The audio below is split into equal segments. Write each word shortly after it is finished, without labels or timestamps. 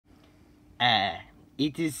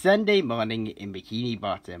It is Sunday morning in Bikini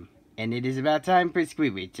Bottom, and it is about time for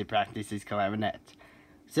Squidward to practice his clarinet.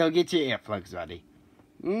 So get your earplugs ready.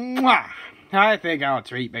 Mwah! I think I'll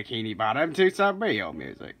treat Bikini Bottom to some real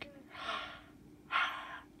music.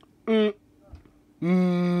 Good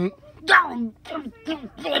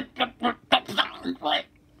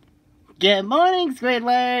morning,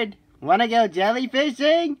 Squidward! Wanna go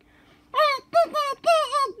jellyfishing?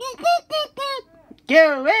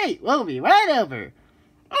 Great! We'll be right over.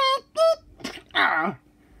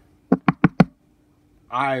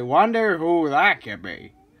 I wonder who that could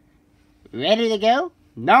be. Ready to go?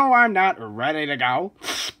 No, I'm not ready to go.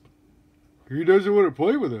 He doesn't want to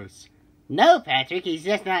play with us. No, Patrick, he's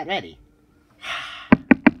just not ready.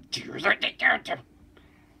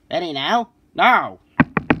 Ready now? No.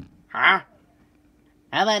 Huh?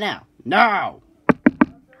 How about now? No.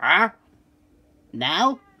 Huh?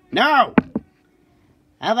 Now? No.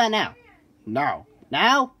 How about now? No.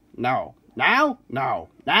 Now? No. Now? No.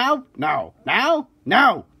 Now? No. Now?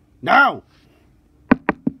 No. No.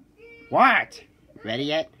 What? Ready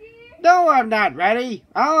yet? No, I'm not ready.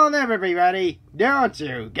 I'll never be ready. Don't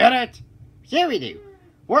you get it? Sure we do.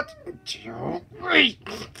 What?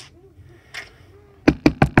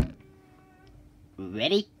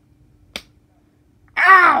 Ready?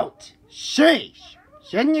 Out! Sheesh!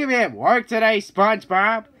 Shouldn't you be at work today,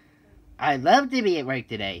 SpongeBob? I'd love to be at work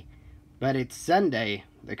today, but it's Sunday.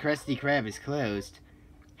 The Krusty Krab is closed.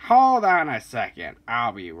 Hold on a second.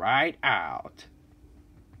 I'll be right out.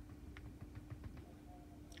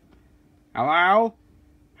 Hello?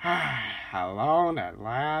 Alone at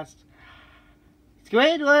last.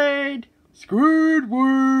 Squidward!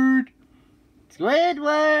 Squidward!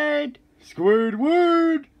 Squidward!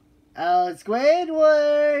 Squidward! Oh,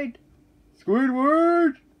 Squidward!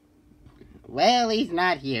 Squidward! Well, he's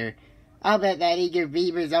not here. I'll bet that eager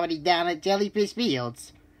beaver's already down at Jellyfish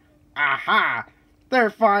Fields. Aha!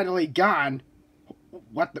 They're finally gone.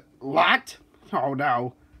 What? Oh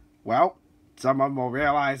no. Well, someone will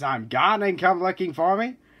realize I'm gone and come looking for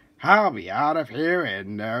me. I'll be out of here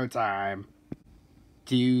in no time.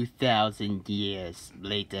 2,000 years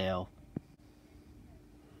later.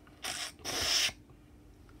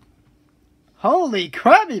 Holy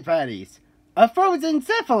Krabby Patties! A frozen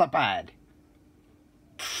cephalopod!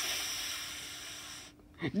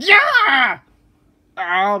 Yeah!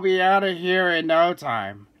 I'll be out of here in no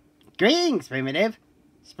time. Greetings, Primitive.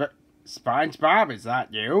 SpongeBob, is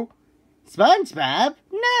that you? SpongeBob?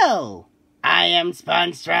 No! I am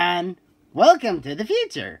SpongeTron. Welcome to the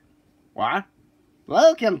future. What?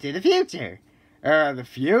 Welcome to the future. The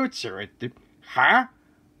future? Huh?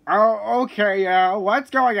 Oh, okay,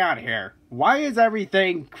 what's going on here? Why is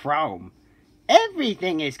everything chrome?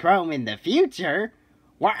 Everything is chrome in the future.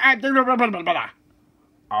 What?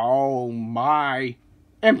 Oh my.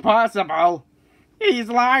 Impossible. He's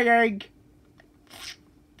lying.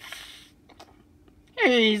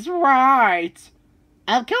 He's right.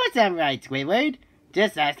 Of course I'm right, Squidward.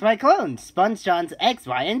 Just ask my clones, SpongeTron's X,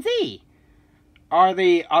 Y, and Z. Are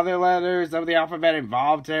the other letters of the alphabet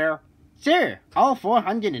involved here? Sure, all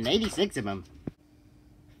 486 of them.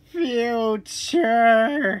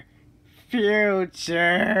 Future.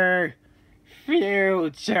 Future.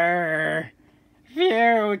 Future.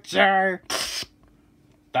 Future.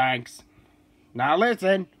 Thanks. Now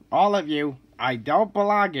listen, all of you, I don't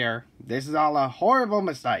belong here. This is all a horrible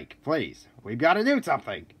mistake. Please, we've got to do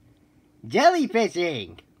something.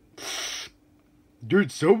 Jellyfishing.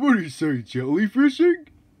 Did somebody say jellyfishing?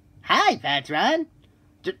 Hi, Patron.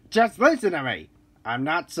 Just listen to me. I'm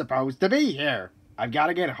not supposed to be here. I've got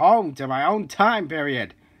to get home to my own time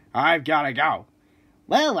period. I've got to go.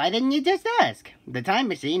 Well, why didn't you just ask? The time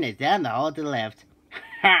machine is down the hall to the left.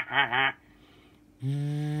 Ha ha ha.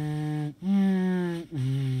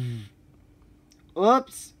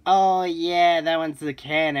 Oops. Oh, yeah, that one's the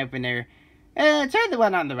can opener. Try the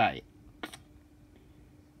one on the right.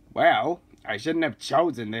 Well, I shouldn't have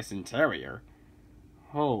chosen this interior.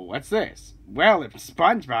 Oh, what's this? Well, if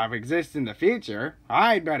SpongeBob exists in the future,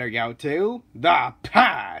 I'd better go to the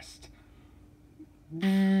past.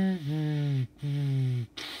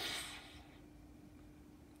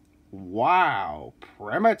 Wow,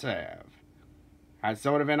 primitive. Has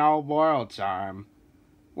sort of an old world charm.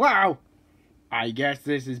 Wow, I guess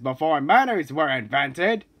this is before manners were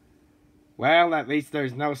invented. Well, at least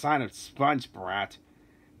there's no sign of SpongeBrat.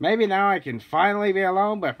 Maybe now I can finally be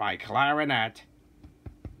alone with my clarinet.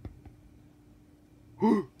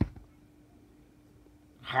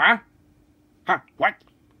 Huh? Huh? What?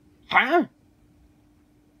 Huh?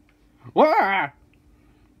 What?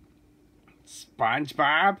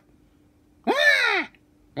 SpongeBob? Ah!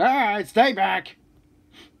 Alright, stay back.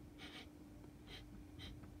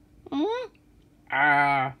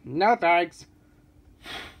 No thanks.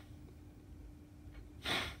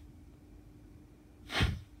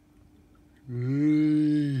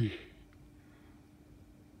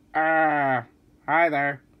 Hi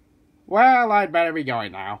there. Well, I'd better be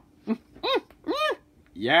going now.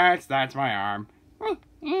 Yes, that's my arm.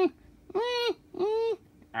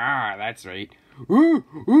 That's sweet.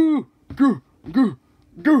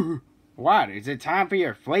 What, is it time for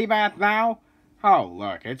your flea bath now? Oh,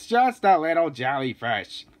 look, it's just a little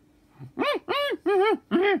jellyfish.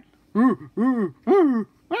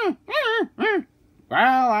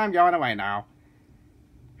 Well, I'm going away now.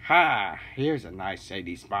 Here's a nice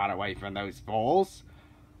shady spot away from those fools.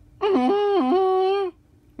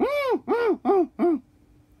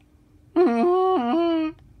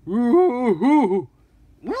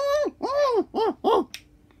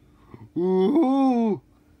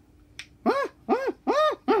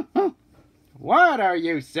 What are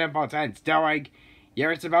you simpletons doing?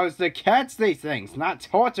 You're supposed to catch these things, not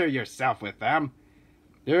torture yourself with them.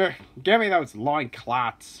 Give me those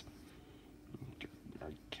loincloths.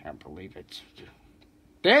 I can't believe it.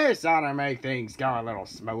 This ought to make things go a little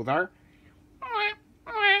smoother.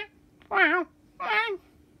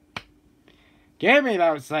 Give me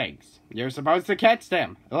those things. You're supposed to catch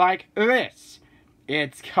them, like this.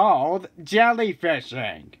 It's called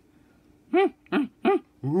jellyfishing.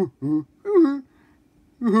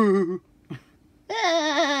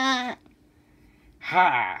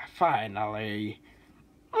 Finally.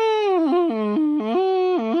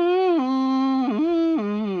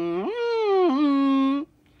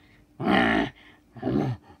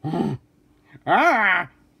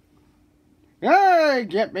 Hey,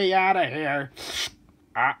 get me out of here.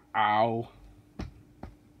 Uh-oh.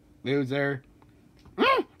 Loser.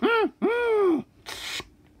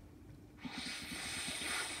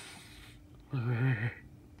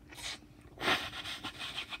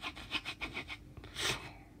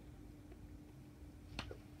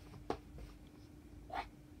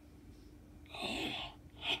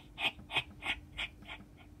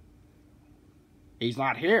 He's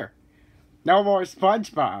not here. No more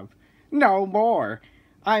SpongeBob. No more.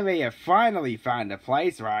 I may have finally found a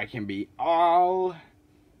place where I can be all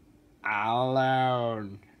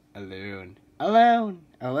alone. Alone. Alone.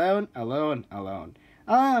 Alone. Alone. Alone.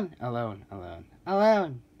 Alone. Alone. Alone. Alone.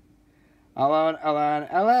 Alone. Alone. Alone.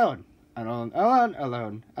 Alone. Alone.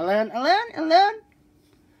 Alone. Alone. Alone. Alone.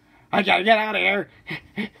 I gotta get out of here.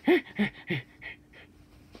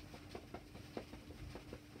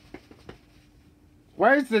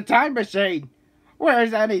 Where's the time machine?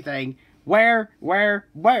 Where's anything? Where? I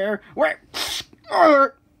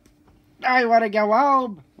want to go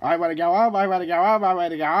home. I want to go home. I want to go home. I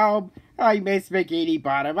want to go home. I miss Bikini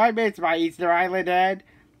Bottom. I miss my Easter Island head.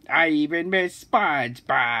 I even miss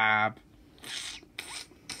SpongeBob.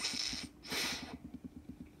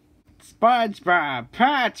 SpongeBob,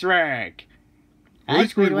 Patrick. Hi,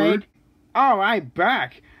 Squidward. Oh, I'm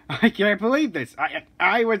back. I can't believe this.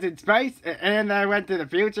 I was in space, and I went to the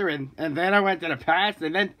future, and then I went to the past,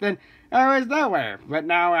 and then I was nowhere. But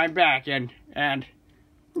now I'm back, and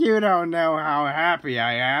you don't know how happy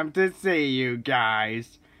I am to see you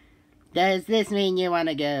guys. Does this mean you want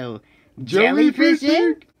to go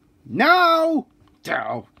Jellyfishing? No!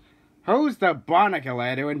 Oh, who's the barnacle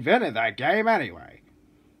lad who invented that game anyway?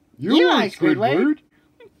 You are, Squidward.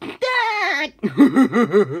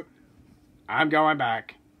 I'm going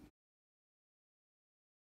back.